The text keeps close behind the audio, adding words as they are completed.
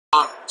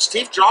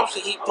Steve Jobs,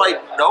 he played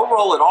no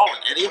role at all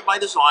in any of my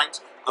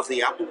designs of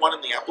the Apple I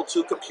and the Apple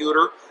II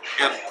computer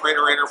and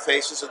printer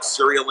interfaces and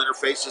serial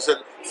interfaces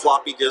and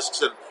floppy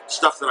disks and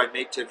stuff that I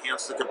made to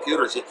enhance the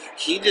computers.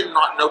 He did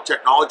not know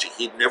technology.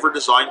 He'd never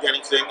designed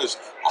anything as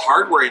a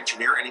hardware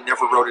engineer, and he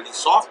never wrote any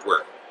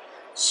software.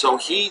 So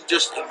but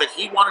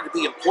he wanted to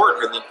be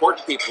important, and the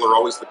important people are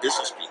always the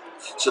business people.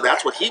 So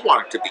that's what he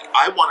wanted to be.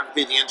 I wanted to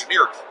be the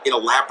engineer in a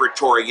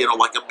laboratory,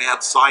 like a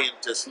mad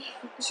scientist.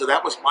 So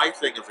that was my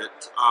thing of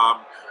it.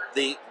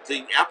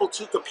 The Apple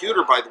II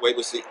computer, by the way,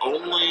 was the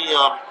only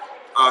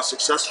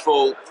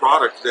successful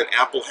product that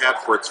Apple had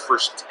for its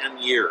first 10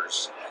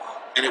 years.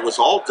 And it was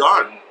all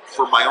done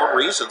for my own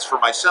reasons, for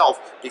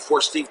myself,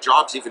 before Steve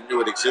Jobs even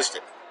knew it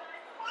existed.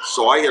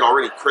 So I had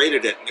already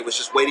created it, and it was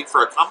just waiting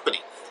for a company.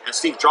 And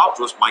Steve Jobs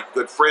was my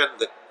good friend,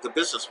 the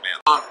businessman.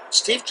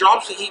 Steve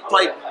Jobs, he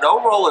played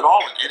no role at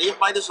all in any of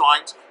my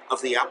designs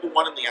of the Apple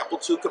I and the Apple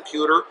II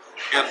computer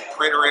and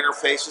printer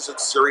interfaces and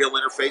serial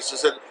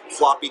interfaces and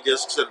floppy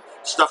disks and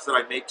stuff that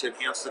I made to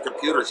enhance the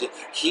computers.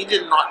 He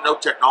did not know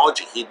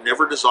technology. He'd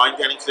never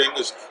designed anything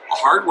as a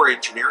hardware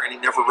engineer, and he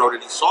never wrote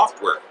any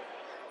software.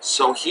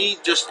 So but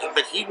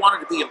he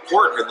wanted to be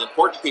important, and the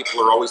important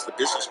people are always the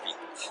business people.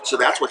 So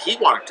that's what he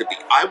wanted to be.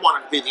 I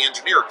wanted to be the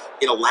engineer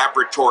in a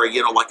laboratory,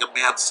 like a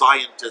mad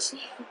scientist.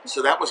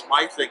 So that was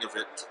my thing of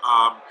it.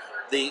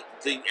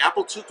 The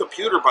Apple II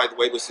computer, by the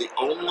way, was the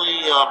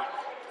only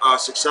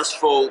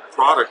successful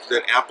product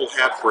that Apple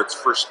had for its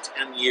first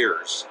 10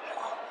 years.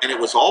 And it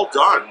was all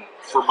done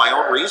for my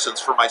own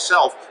reasons, for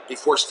myself,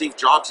 before Steve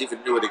Jobs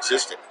even knew it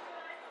existed.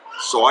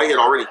 So I had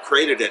already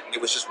created it, and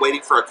it was just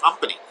waiting for a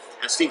company.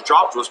 And Steve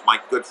Jobs was my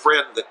good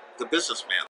friend, the businessman.